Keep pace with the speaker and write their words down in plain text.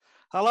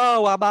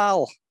Hello, I'm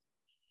Al,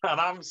 And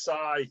I'm Si.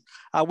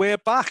 and we're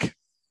back.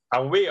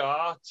 And we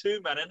are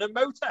two men in a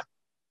motor.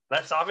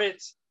 Let's have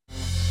it.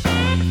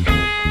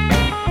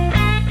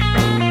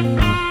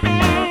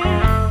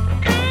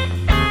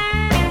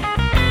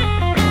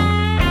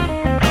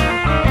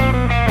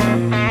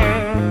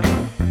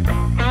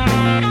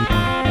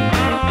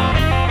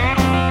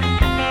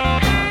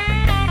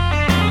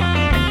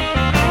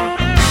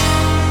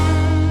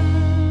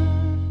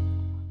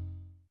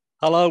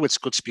 Hello, it's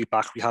good to be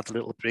back. We had a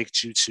little break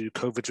due to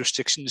COVID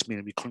restrictions,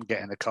 meaning we couldn't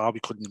get in the car, we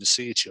couldn't even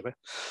see each other.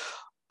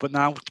 But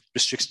now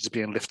restrictions are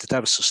being lifted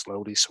ever so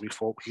slowly, so we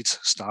thought we'd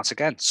start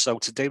again. So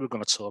today we're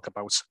going to talk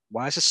about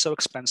why is it so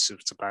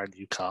expensive to buy a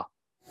new car?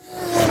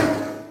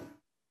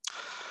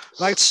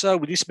 Right, so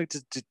we need to make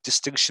the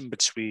distinction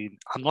between,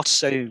 I'm not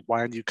saying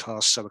why a new car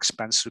is so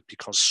expensive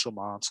because some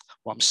aren't.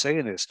 What I'm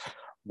saying is,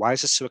 why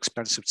is it so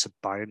expensive to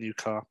buy a new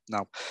car?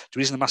 Now, the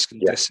reason I'm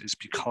asking this is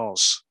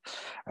because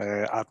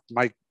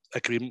my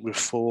agreement with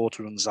Ford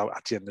runs out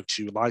at the end of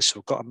July, so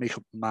I've got to make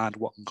up my mind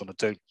what I'm going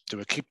to do. Do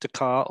I keep the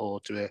car, or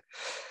do I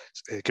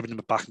give them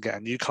back and get a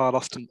new car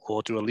off them,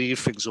 or do I leave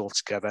things all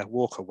together,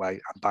 walk away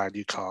and buy a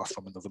new car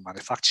from another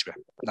manufacturer?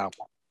 Now,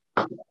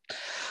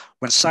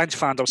 when Sainz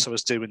found out I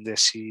was doing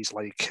this, he's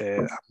like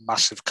a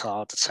massive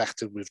car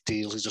detective with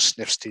deals. He just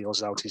sniffs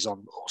deals out. He's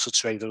on Auto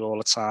Trader all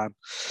the time,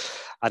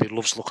 and he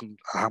loves looking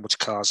at how much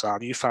cars are.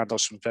 And you found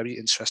out some very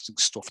interesting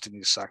stuff, didn't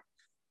you, Si?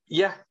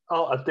 Yeah,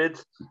 I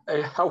did.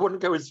 I wouldn't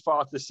go as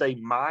far to say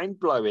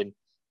mind-blowing,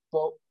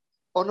 but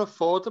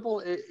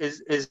unaffordable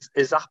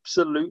is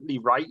absolutely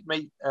right,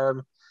 mate.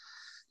 And,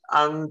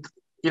 I'm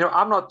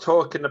not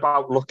talking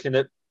about looking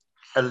at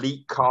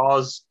elite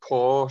cars,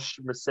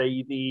 Porsche,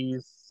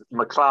 Mercedes,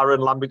 McLaren,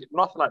 Lamborghini,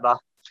 nothing like that.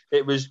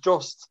 It was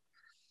just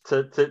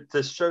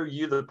to show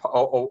you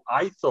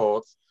I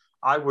thought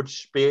I would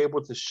be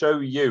able to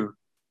show you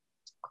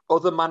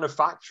other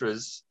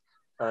manufacturers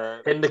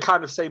in the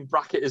kind of same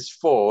bracket as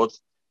Ford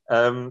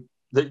that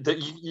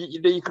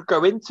you could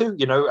go into,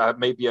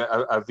 maybe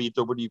a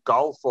VW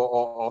Golf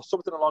or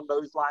something along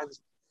those lines.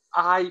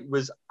 I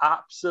was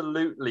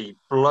absolutely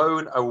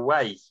blown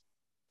away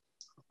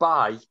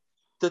by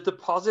the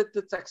deposit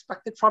that's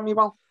expected from you,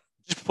 Well,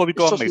 just before we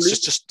go on, mate,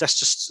 let's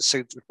just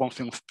say one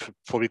thing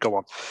before we go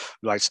on.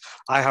 Right,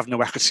 I have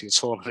no equity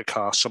at all in the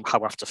car.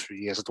 Somehow, after 3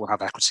 years, I don't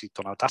have equity.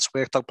 Don't know how that's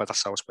worked out, but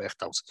that's how it's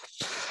worked out.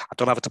 I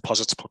don't have a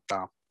deposit to put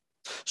down,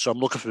 so I'm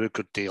looking for a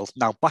good deal.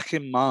 Now, back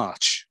in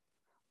March,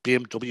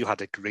 BMW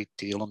had a great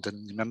deal on,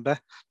 didn't you remember?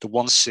 The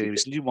 1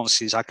 Series, new 1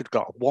 Series, I could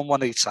got a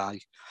 118i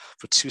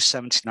for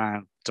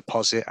 $279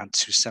 deposit and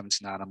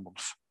 $279 a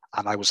month.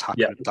 And I was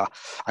happy with that.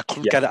 I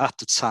couldn't get it at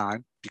the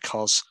time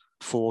because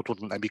Ford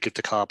wouldn't let me give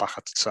the car back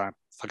at the time.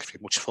 Thank you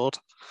very much, Ford.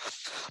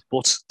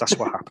 But that's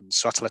what happened.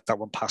 So I had to let that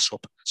one pass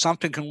up. So I'm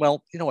thinking,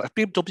 well, if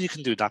BMW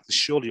can do that, then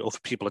surely other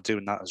people are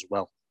doing that as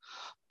well.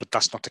 But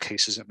that's not the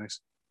case, is it, mate?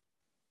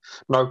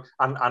 No,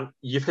 and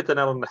you've hit the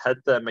nail on the head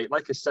there, mate.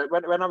 Like I said,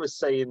 when I was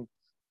saying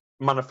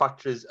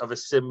manufacturers of a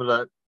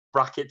similar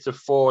bracket to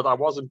Ford, I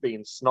wasn't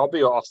being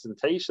snobby or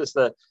ostentatious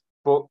there,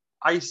 but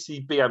I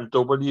see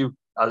BMW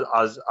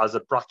as a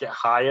bracket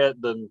higher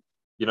than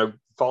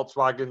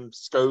Volkswagen,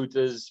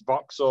 Skodas,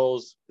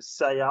 Vauxhalls,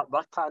 Seat,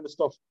 that kind of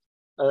stuff.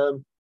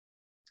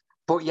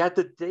 But yeah,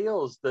 the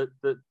deals that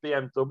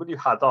BMW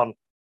had on,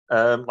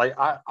 like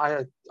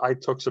I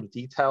took some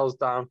details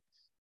down.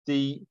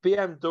 The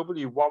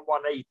BMW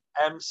 118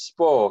 M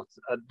Sport.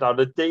 Now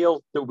the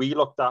deal that we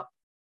looked at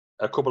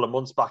a couple of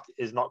months back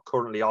is not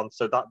currently on,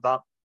 so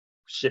that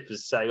ship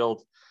has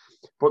sailed.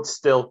 But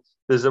still,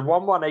 there's a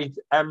 118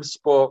 M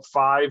Sport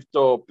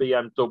 5-door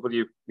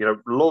BMW,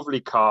 lovely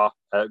car,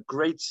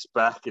 great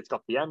spec. It's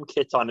got the M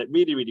kit on it,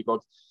 really, really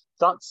good.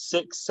 That's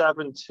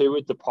 672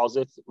 a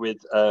deposit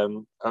with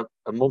a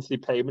monthly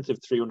payment of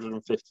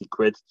 350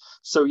 quid.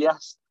 So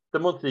yes, the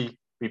monthly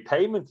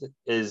repayment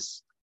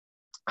is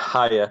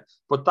higher,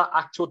 but that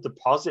actual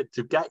deposit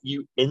to get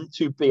you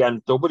into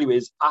BMW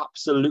is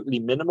absolutely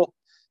minimal.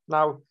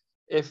 Now,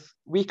 if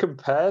we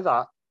compare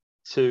that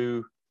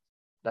to,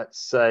 let's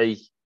say,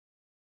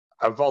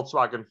 a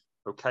Volkswagen,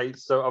 okay,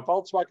 so a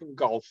Volkswagen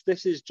Golf,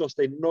 this is just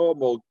a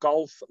normal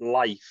Golf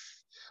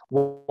Life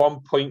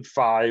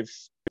 1.5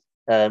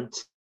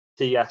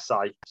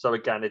 TSI. So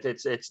again,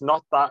 it's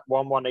not that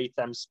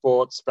 118M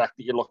Sport spec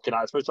that you're looking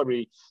at. It's supposed to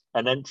be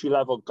an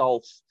entry-level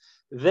Golf.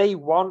 They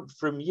want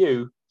from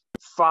you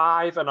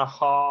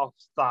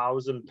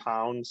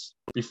 £5,500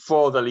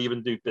 before they'll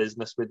even do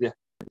business with you.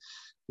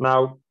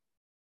 Now,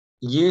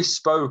 you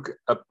spoke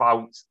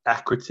about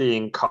equity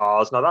in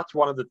cars. Now, that's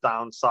one of the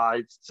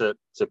downsides to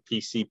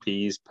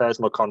PCPs,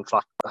 personal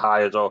contract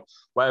hires, or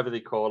whatever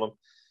they call them.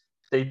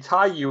 They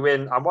tie you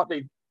in, and what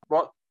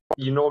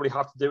you normally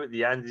have to do at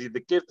the end is either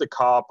give the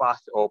car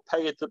back or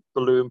pay a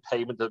balloon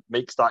payment that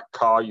makes that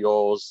car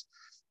yours,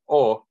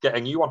 or get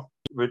a new one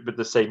with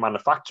the same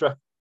manufacturer.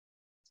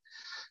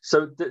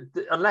 So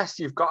unless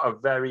you've got a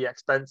very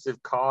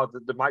expensive car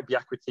that there might be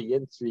equity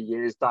in 3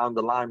 years down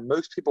the line,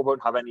 most people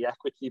won't have any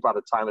equity by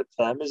the time the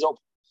term is up.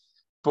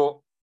 But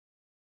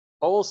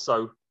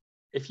also,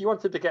 if you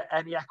wanted to get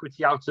any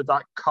equity out of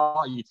that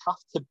car, you'd have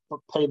to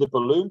pay the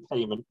balloon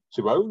payment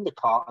to own the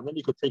car, and then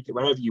you could take it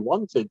wherever you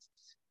wanted.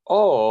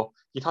 Or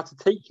you'd have to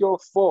take your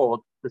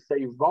Ford to,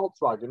 say,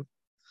 Volkswagen.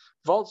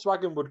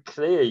 Volkswagen would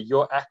clear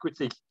your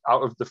equity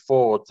out of the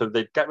Ford. So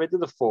they'd get rid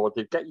of the Ford,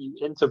 they'd get you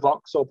into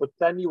Vauxhall, but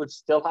then you would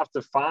still have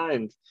to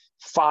find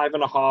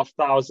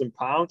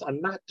 £5,500.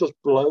 And that just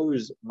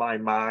blows my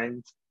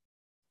mind.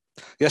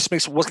 Yes,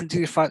 makes wasn't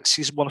the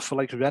season one for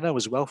like Renault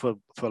as well for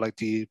like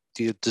the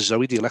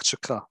Zoe, the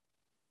electric car.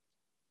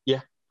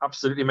 Yeah,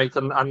 absolutely, mate.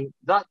 And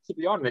that, to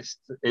be honest,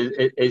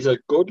 is a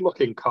good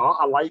looking car.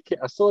 I like it.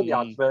 I saw the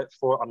advert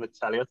for it on the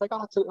telly. I was like, oh,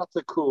 that's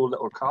a cool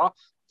little car.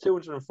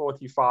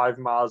 245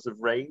 miles of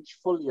range,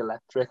 fully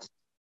electric.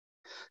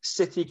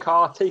 City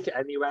car, take it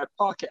anywhere,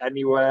 park it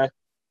anywhere.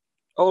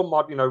 All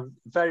modern,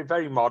 very,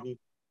 very modern.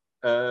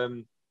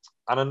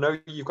 And I know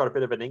you've got a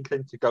bit of an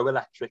inkling to go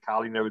electric,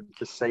 Al,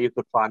 to save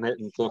the planet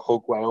and to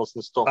hug whales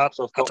and stuff.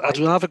 I'd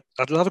rather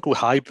go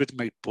hybrid,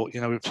 mate. But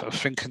I'm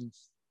thinking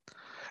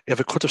if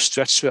I could have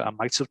stretched it, I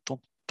might have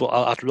done. But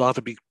I'd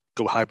rather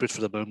go hybrid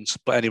for the moment.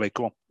 But anyway,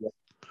 go on. Yeah.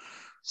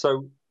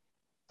 So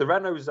the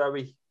Renault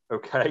Zoe,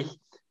 okay,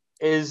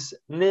 is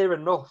near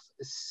enough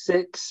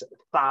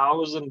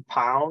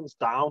 £6,000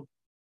 down.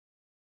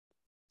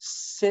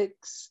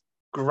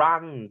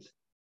 £6,000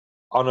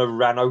 on a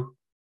Renault.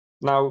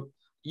 Now,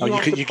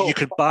 you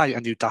could buy a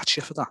new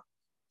Dacia for that,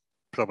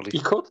 probably. You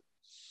could,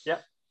 yeah.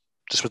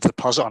 Just with the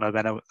deposit on a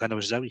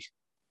Renault Zoe.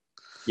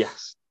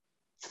 Yes.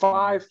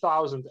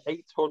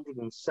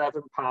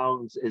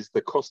 £5,807 is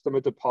the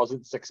customer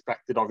deposits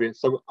expected of you.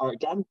 So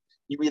again,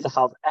 you either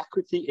have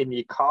equity in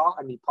your car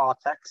and you part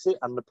X it,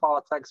 and the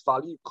part X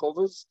value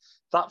covers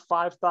that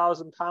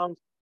 £5,000.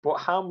 But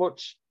how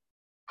much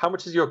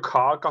has your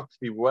car got to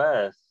be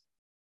worth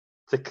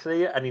to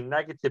clear any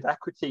negative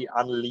equity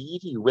and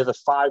leave you with a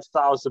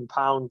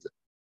 £5,000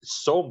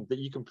 sum that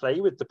you can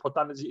play with to put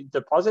down as a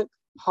deposit?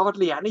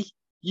 Hardly any.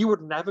 You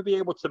would never be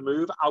able to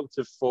move out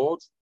of Ford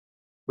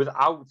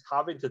without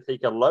having to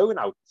take a loan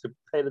out to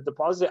pay the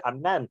deposit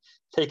and then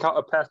take out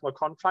a personal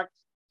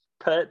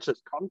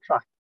purchase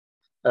contract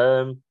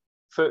for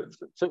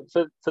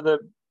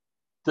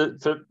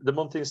the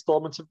monthly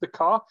installments of the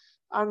car.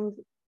 And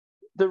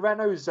the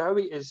Renault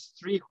Zoe is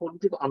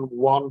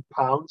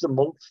 £301 a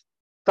month.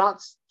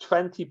 That's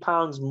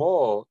 £20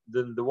 more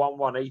than the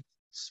 118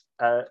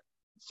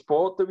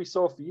 Sport that we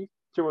saw for you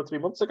 2 or 3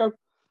 months ago. I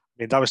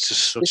mean, that was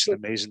just such an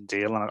amazing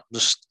deal, and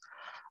I'm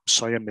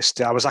sorry I missed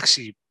it. I was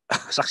actually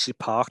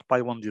parked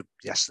by one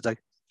yesterday.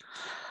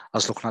 I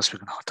was looking at it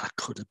thinking, oh, that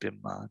could have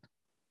been mad.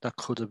 That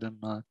could have been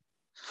mad.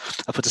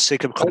 And for the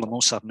sake of becoming a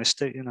month, I've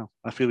missed it.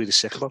 I feel really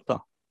sick about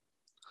that.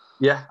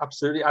 Yeah,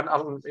 absolutely. And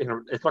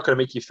it's not going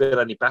to make you feel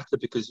any better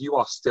because you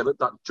are still at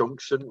that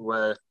junction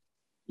where,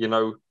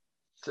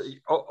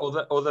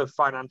 other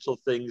financial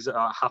things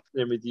are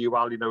happening with you,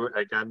 Al,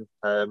 again.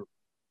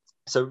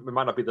 So it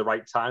might not be the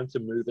right time to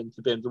move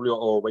into BMW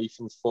or away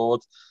from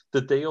Ford.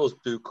 The deals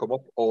do come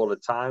up all the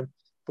time.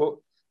 But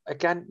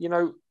again,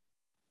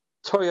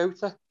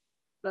 Toyota,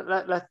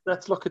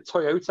 let's look at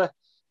Toyota.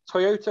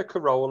 Toyota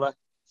Corolla,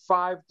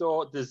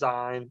 5-door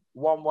design,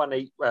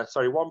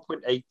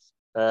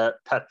 1.8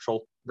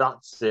 petrol.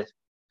 That's it.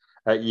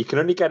 You can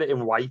only get it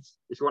in white.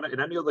 If you want it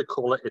in any other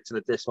colour, it's an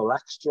additional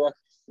extra.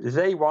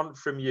 They want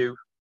from you,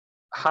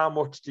 how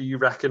much do you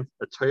reckon?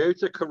 A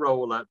Toyota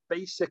Corolla,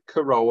 basic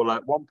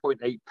Corolla,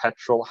 1.8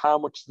 petrol, how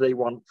much do they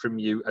want from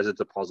you as a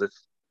deposit?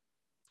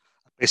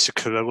 Basic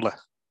Corolla?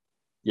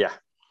 Yeah.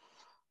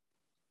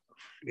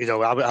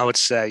 I would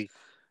say,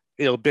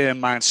 bear in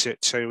mind,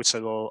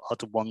 Toyota are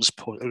the ones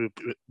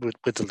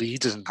with the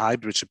leaders in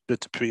hybrids with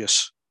the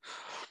Prius.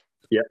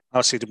 Yeah. I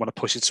would say they want to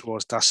push it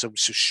towards that. So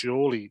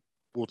surely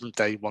wouldn't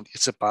they want you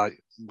to buy?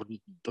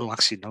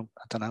 Actually, no,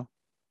 I don't know.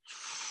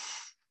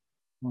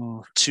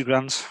 Oh,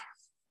 £2,000.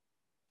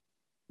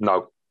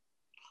 No.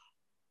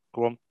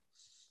 Go on.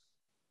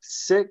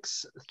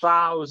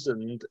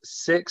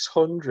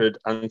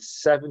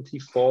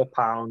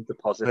 £6,674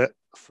 deposit.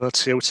 For a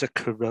Toyota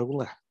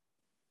Corolla.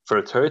 For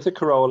a Toyota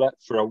Corolla,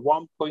 for a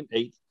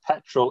 1.8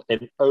 petrol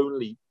in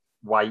only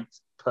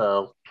white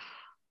pearl.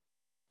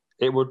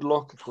 It would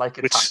look like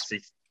a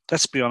taxi.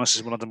 Let's be honest,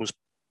 is one of the most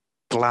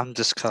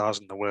blandest cars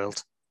in the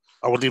world.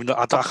 I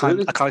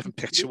can't even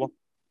picture one,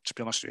 to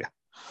be honest with you.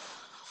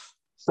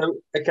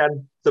 So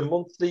again, the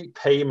monthly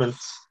payment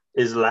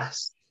is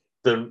less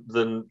than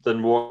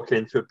walking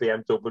into a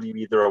BMW,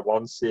 either a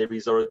 1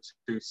 Series or a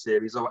 2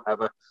 Series or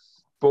whatever.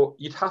 But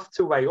you'd have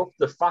to weigh up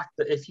the fact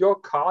that if your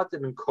car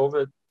didn't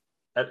cover,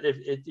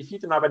 if you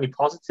didn't have any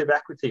positive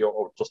equity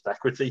or just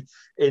equity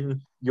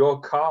in your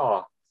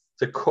car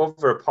to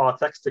cover a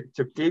part X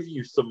to give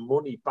you some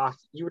money back,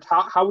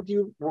 how would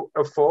you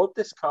afford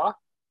this car?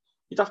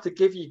 You'd have to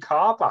give your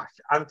car back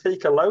and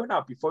take a loan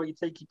out before you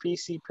take your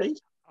PCP.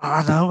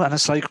 I know, and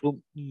it's like, well,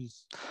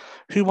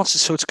 who wants to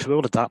Toyota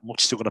Corolla that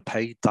much? They're going to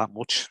pay that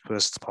much for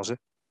his deposit.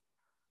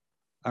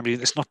 I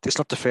mean, it's not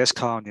the first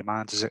car on your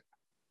mind, is it?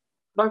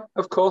 No,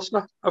 of course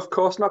not. Of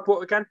course not. But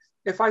again,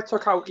 if I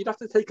took out, you'd have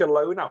to take a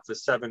loan out for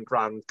 7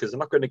 grand because they're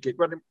not going to give.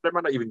 They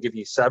might not even give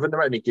you seven. They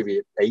might only give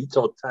you 8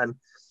 or 10.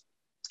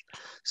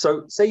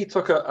 So, say you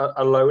took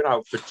a loan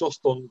out for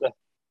just under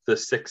the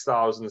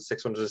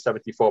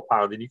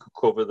 £6,674, and you could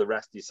cover the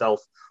rest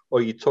yourself,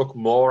 or you took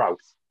more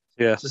out.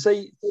 Yeah. So,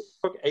 say you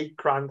took 8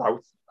 grand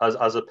out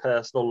as a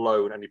personal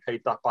loan, and you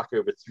paid that back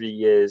over 3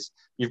 years.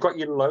 You've got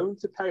your loan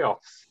to pay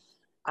off,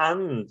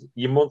 and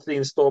your monthly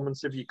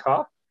instalments of your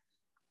car.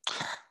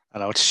 I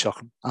know, it's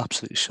shocking.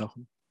 Absolutely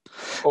shocking.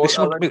 Or,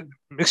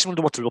 Makes me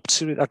wonder what they're up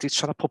to. Are they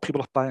trying to put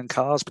people off buying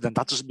cars? But then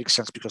that doesn't make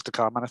sense because the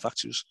car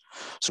manufacturers.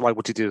 So why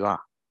would they do that?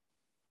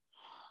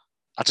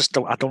 I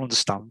don't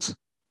understand.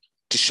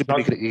 They should be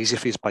making it easier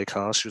for you to buy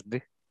cars, shouldn't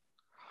they?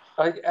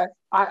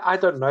 I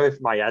don't know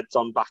if my head's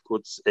on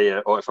backwards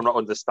here or if I'm not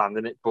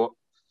understanding it, but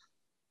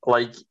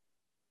like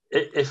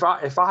if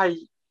I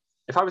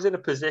was in a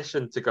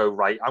position to go,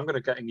 right, I'm going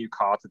to get a new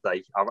car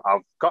today.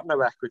 I've got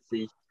no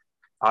equity.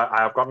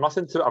 I've got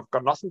nothing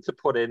to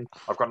put in.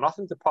 I've got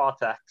nothing to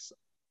part X.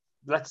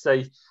 Let's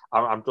say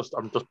I'm just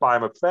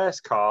buying my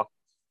first car.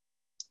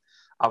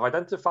 I've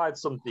identified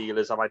some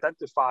dealers. I've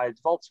identified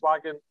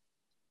Volkswagen,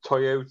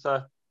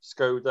 Toyota,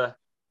 Skoda,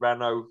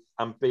 Renault,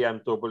 and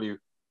BMW.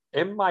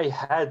 In my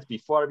head,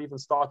 before I'd even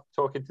start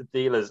talking to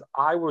dealers,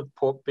 I would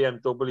put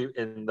BMW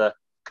in the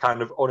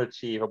kind of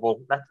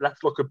unachievable.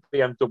 Let's look at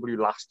BMW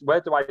last.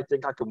 Where do I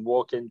think I can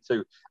walk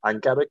into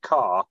and get a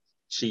car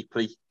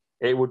cheaply?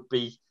 It would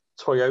be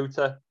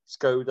Toyota,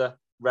 Skoda,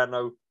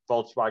 Renault,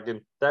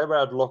 Volkswagen. They're where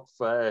I'd look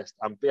first.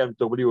 And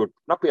BMW would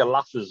not be a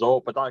last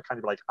resort, but that kind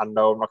of like, I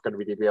know I'm not going to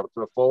really be able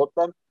to afford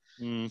them.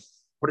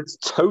 But it's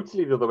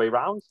totally the other way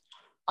around.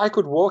 I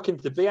could walk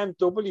into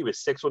BMW with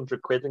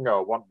 600 quid and go,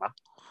 I want that.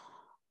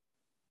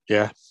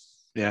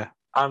 Yeah.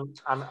 And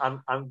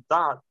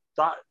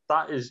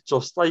that is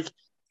just like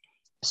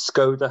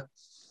Skoda.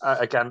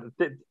 Again,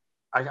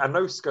 I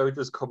know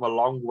Skoda's come a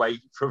long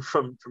way from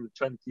 20,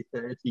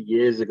 30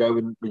 years ago,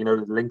 and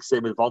the links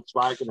in with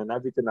Volkswagen and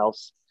everything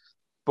else.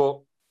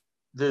 But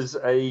there's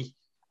a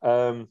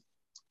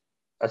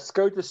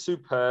Skoda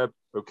Superb,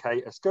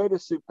 okay, a Skoda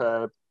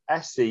Superb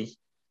SE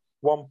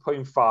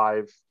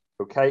 1.5,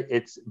 okay,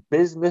 it's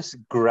business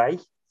grey.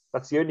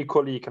 That's the only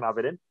colour you can have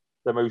it in.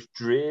 The most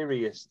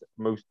dreariest,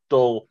 most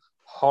dull,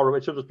 horrible.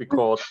 It should just be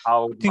called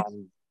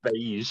Owlman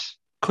Beige.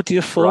 Could you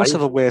afford to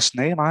have a worse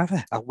name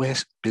either? A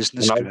worse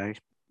business grey.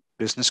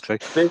 Business grey.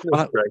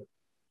 Business grey.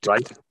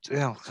 Right.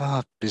 Yeah,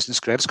 business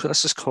grey.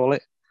 Let's just call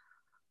it.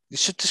 You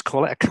should just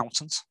call it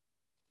accountant.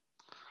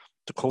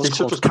 You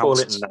should just call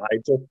it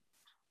Nigel.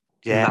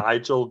 Yeah.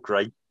 Nigel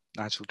Grey.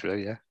 Nigel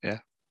Grey, yeah.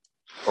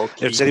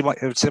 Okay. If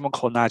it's anyone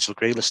called Nigel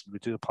Grey, listen, we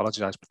do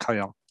apologise, but carry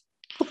on.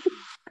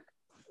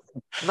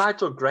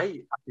 Nigel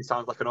Grey actually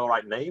sounds like an all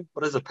right name,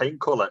 but as a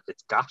paint colour,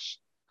 it's gash.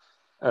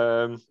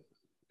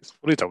 It's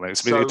funny, don't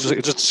it?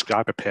 It just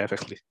describe it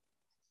perfectly.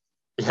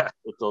 Yeah,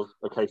 it does.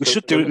 Okay, we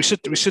should do an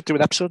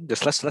episode on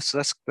this.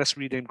 Let's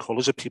rename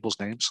colours of people's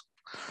names.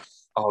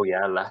 Oh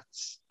yeah,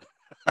 let's.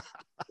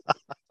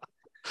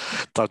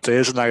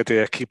 There's an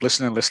idea. Keep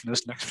listening,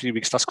 listeners. Next few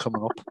weeks, that's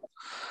coming up.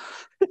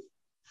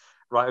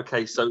 Right.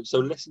 Okay. So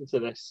listen to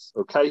this.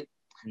 Okay.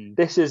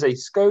 This is a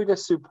Skoda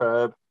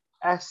Superb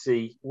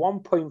SE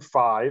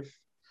 1.5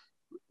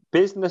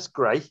 business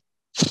grey.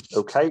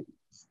 Okay.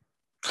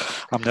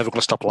 I'm never going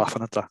to stop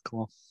laughing at that.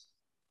 Come on.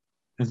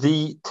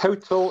 The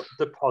total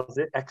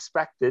deposit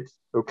expected,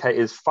 okay,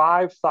 is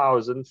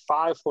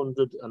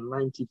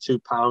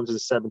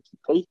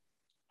 £5,592.70p.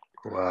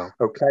 Wow.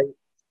 Okay.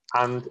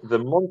 And the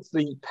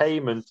monthly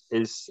payment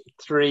is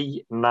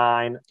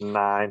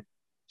 £399.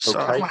 So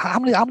okay. How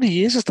many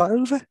years is that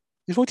over?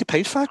 You've already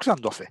paid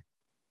 £5,000 off it.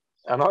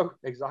 I know,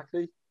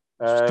 exactly.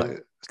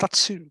 Is that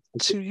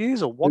 2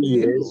 years or 1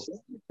 year?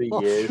 3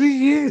 years. 3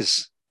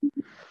 years.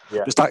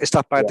 Yeah. Is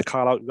that buying the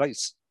car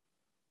outright?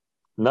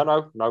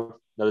 No.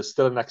 There's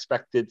still an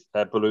expected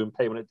balloon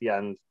payment at the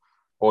end,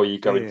 or you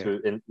go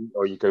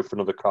or you go for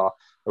another car.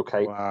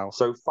 Okay. Wow.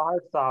 So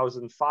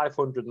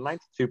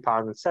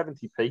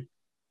 £5,592.70p.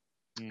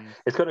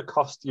 It's going to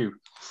cost you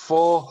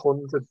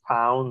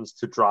 £400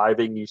 to drive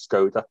a new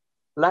Skoda.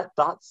 Let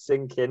that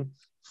sink in.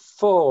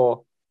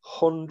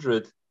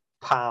 £400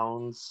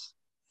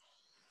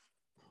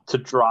 to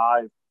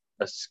drive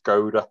a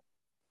Skoda.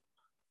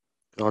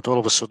 God, all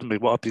of a sudden,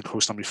 what I've been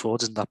posting on my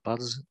Ford isn't that bad,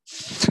 is it?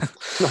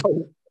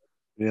 No.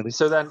 Really?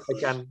 So then,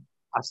 again,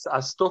 I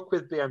stuck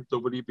with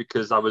BMW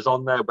because I was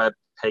on their web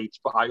page,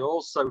 but I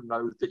also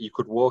know that you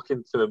could walk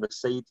into a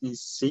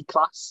Mercedes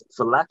C-Class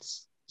for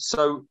less.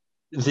 So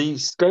the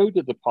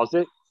Skoda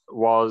deposit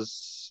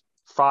was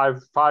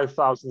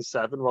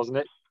 5,007, wasn't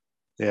it?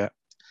 Yeah.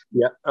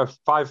 Yeah,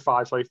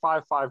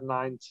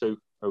 5592.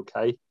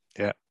 Okay.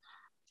 Yeah.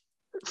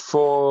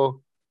 For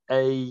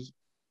a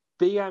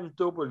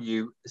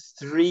BMW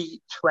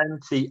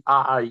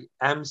 320i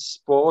M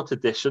Sport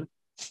Edition.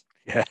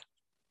 Yeah.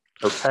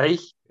 Okay.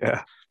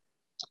 Yeah.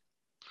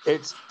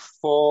 It's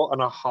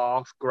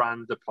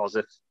 $4,500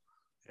 deposit.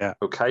 Yeah.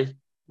 Okay.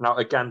 Now,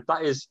 again,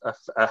 that is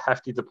a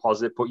hefty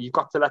deposit, but you've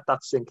got to let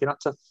that sink in.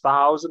 That's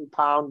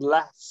 £1,000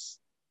 less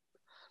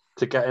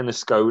to get in a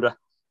Skoda.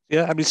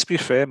 Yeah, I mean, to be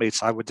fair,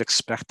 mate, I would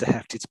expect a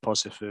hefty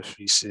deposit for a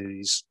 3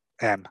 Series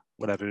M,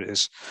 whatever it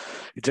is.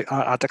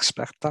 I'd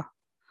expect that.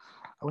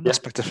 I wouldn't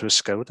expect it for a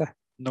Skoda.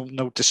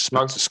 No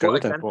disrespect to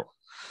Skoda, but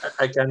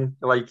again,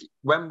 like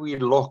when we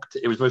looked,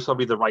 it was most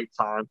probably the right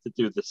time to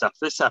do this.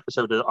 This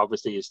episode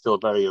obviously is still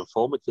very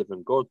informative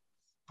and good,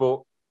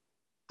 but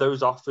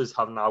those offers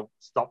have now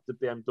stopped at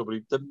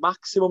BMW. The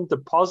maximum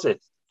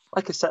deposit,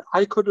 like I said,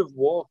 I could have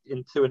walked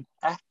into an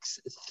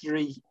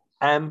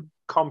X3M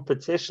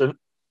competition.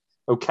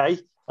 Okay,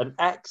 an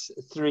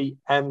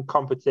X3M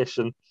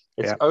competition.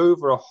 It's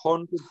over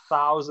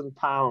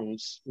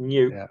 £100,000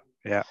 new.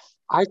 Yeah.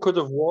 I could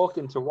have walked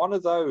into one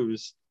of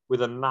those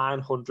with a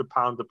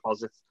 £900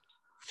 deposit.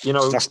 You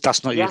know, so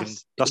that's not even a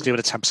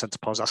 10%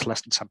 deposit. That's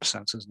less than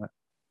 10%, isn't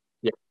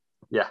it?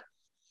 Yeah.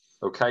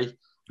 Okay.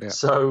 Yeah.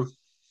 So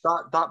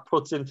that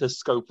puts into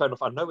scope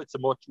enough. I know it's a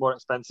much more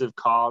expensive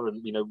car,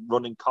 and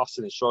running costs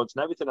and insurance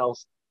and everything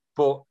else,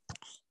 but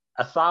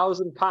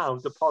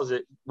 £1,000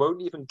 deposit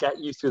won't even get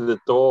you through the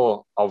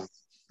door of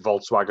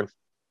Volkswagen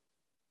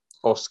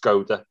or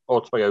Skoda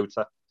or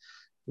Toyota.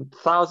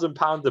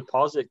 £1,000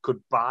 deposit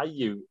could buy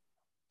you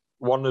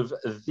one of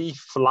the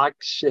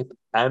flagship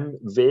M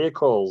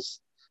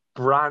vehicles,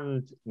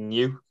 brand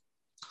new.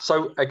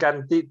 So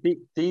again,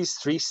 these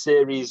 3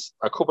 Series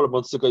a couple of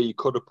months ago, you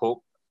could have put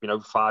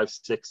 500,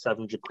 600,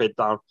 700 quid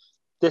down.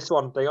 This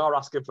one, they are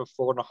asking for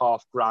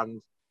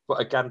 £4,500. But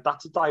again,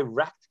 that's a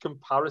direct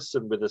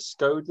comparison with a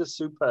Skoda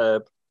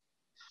Superb.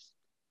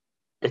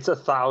 It's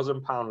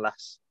 £1,000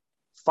 less.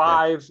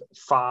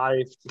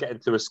 5,500 to get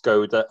into a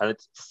Skoda, and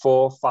it's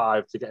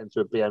 4,500 to get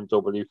into a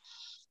BMW.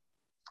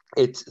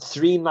 It's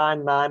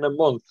 $399 a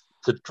month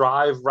to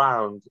drive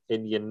round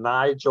in your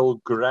Nigel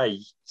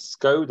Grey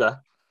Skoda.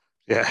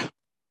 Yeah.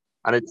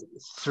 And it's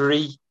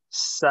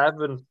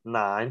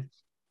 $379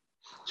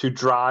 to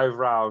drive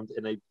around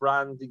in a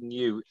brand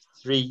new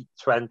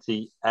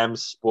 320 M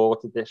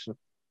Sport Edition.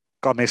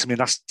 God, mate, I mean,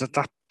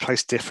 that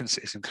price difference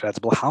is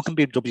incredible. How can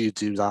BMW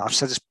do that? I've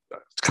said this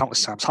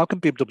countless times. How can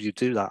BMW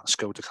do that and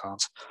Skoda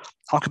can't?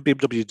 How can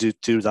BMW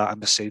do that and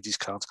Mercedes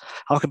can't?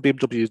 How can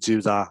BMW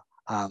do that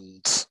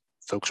and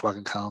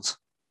Volkswagen can't?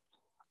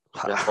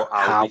 Yeah, or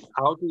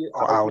Audi.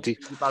 Audi.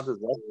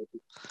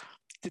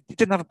 He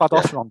didn't have a bad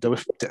offer on, though,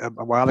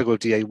 a while ago,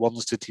 the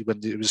A1s, did he, when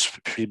it was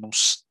 3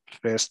 months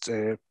first...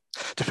 the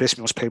first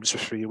month's payments were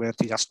free, weren't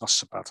they? That's not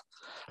so bad.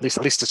 At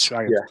least they're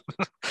trying. Yeah.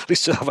 at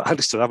least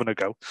they're having a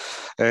go.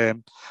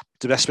 The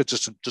rest of it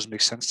just doesn't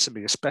make sense to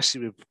me,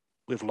 especially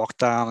with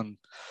lockdown and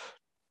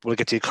will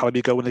get the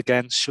economy going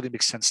again. Surely it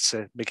makes sense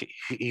to make it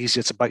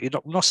easier to buy.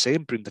 I'm not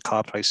saying bring the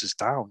car prices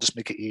down, just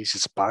make it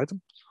easier to buy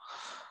them.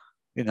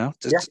 Yeah.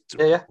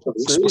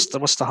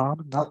 What's the harm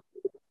in that?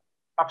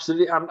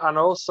 Absolutely, and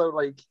also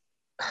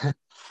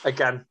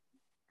again.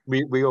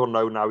 We all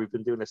know now, we've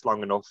been doing this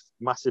long enough.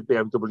 Massive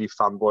BMW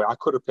fanboy. I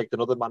could have picked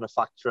another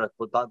manufacturer,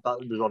 but that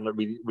was one that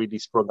really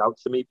sprung out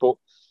to me. But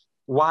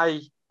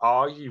why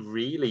are you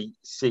really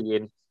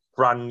seeing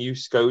brand new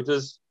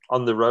Skodas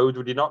on the road?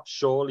 Would you not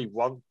surely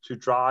want to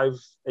drive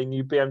a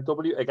new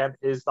BMW? Again,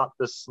 is that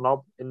the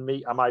snob in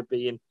me? Am I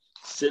being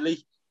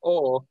silly?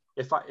 Or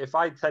if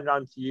I turn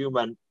around to you and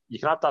went, you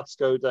can have that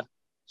Skoda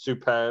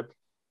Superb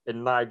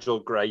in Nigel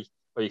Grey,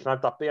 or you can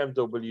have that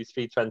BMW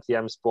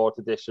 320M Sport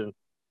Edition.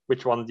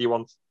 Which one do you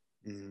want?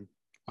 I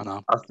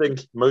know. I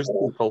think most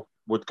people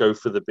would go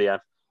for the BM.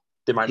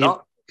 They might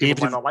not.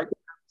 People might not like it.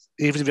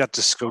 Even if you had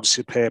to Skoda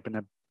Superb and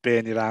then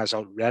burn your eyes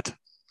out red,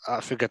 I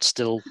think I'd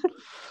still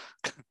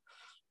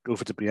go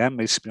for the BM,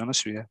 mate, to be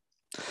honest with you.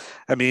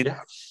 I mean,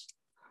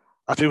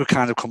 I think we're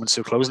kind of coming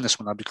to a close in this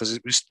one now because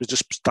we're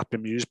just that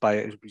bemused by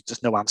it.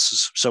 There's no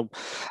answers. So,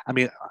 I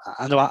mean,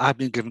 I know I've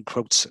been given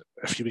quotes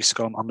a few weeks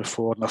ago on the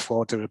Ford, and I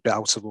thought they were a bit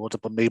out of order,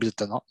 but maybe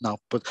they're not now.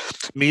 But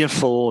me and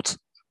Ford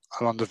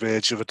are on the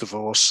verge of a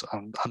divorce,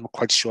 and I'm not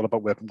quite sure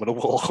about whether I'm going to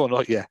walk or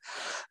not yet.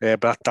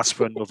 But that's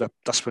for another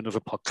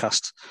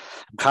podcast.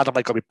 I'm kind of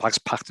like got my bags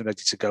packed and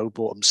ready to go,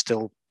 but I'm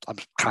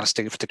kind of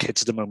staying for the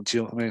kids at the moment. You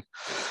know what I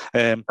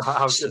mean?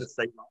 I was going to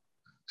say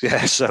that.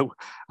 Yeah, so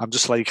I'm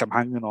just like I'm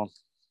hanging on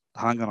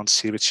to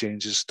see if it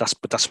changes.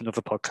 But that's for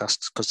another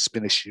podcast because there's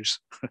been issues.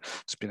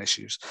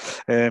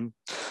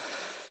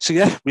 So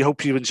yeah, we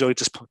hope you enjoyed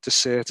this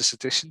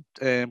edition.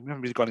 We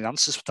haven't really got any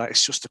answers for that.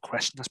 It's just a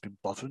question that's been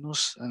bothering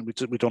us, and we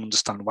don't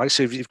understand why.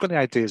 So if you've got any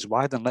ideas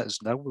why, then let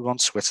us know. We're on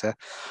Twitter,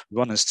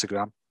 we're on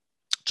Instagram.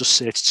 Just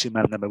search 2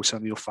 Men in the Motor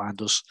and you'll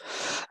find us.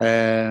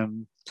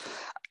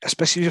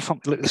 Especially if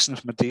you're listening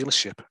from a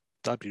dealership,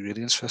 that'd be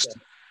really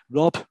interesting.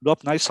 Yeah.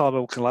 Rob Knight, our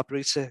old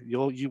collaborator,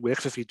 you work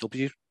for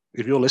VW.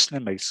 If you're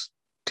listening, mate,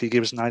 can you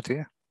give us an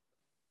idea?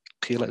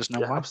 Can you let us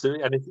know why?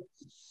 Absolutely. And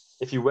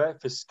if you work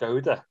for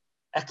Skoda,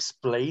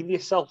 explain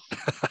yourself.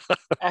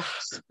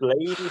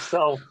 Explain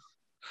yourself,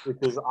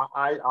 because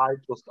I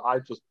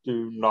just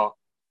do not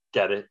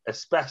get it,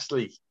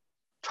 especially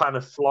trying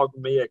to flog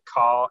me a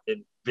car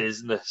in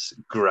business,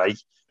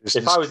 great.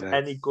 If I was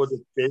any good at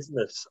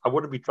business, I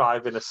wouldn't be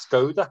driving a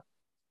Skoda.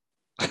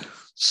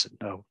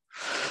 No.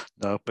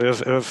 But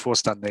whoever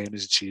forced that name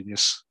is a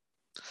genius.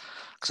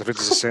 Because I think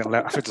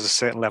there's a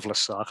certain level of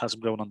sarcasm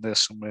going on there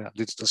somewhere. At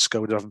least the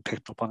Skoda haven't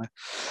picked up on it.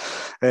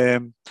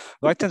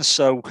 Right then,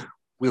 so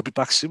we'll be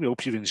back soon. We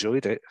hope you've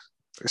enjoyed it.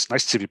 It's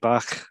nice to be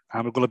back,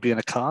 and we're going to be in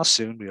a car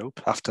soon. We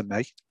hope after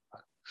May.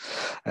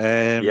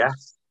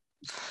 Yes.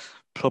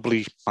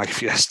 Probably my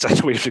Fiesta,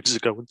 the way things are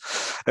going.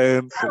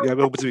 But yeah,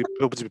 we're able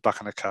to be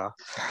back in a car.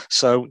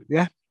 So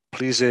yeah,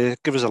 please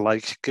give us a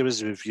like, give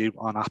us a review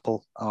on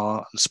Apple or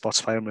on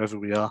Spotify and wherever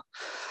we are.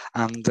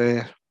 And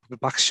we'll be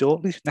back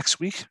shortly next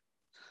week.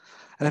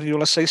 Anything you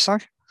want to say, Si?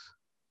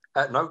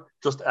 No,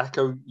 just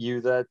echo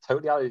you there.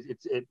 Totally.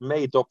 It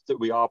made up that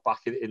we are back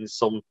in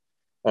some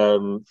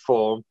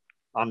form.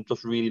 I'm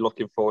just really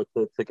looking forward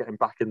to getting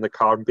back in the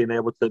car and being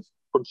able to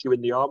punch you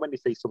in the arm when you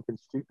say something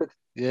stupid.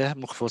 Yeah,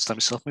 I'm looking forward to that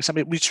myself. I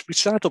mean, we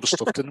tried other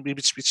stuff, didn't we?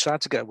 We tried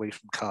to get away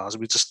from cars.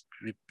 We just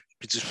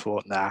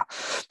thought, nah,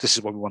 this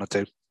is what we want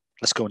to do.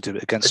 Let's go and do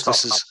it again. So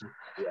this is,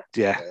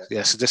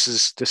 So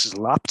this is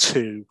lap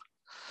 2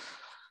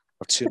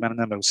 of Two Men in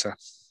a Motor.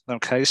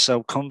 Okay,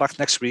 so come back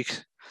next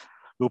week.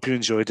 Hope you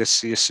enjoyed it.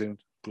 See you soon.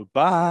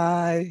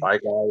 Goodbye. Bye,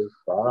 guys.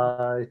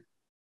 Bye.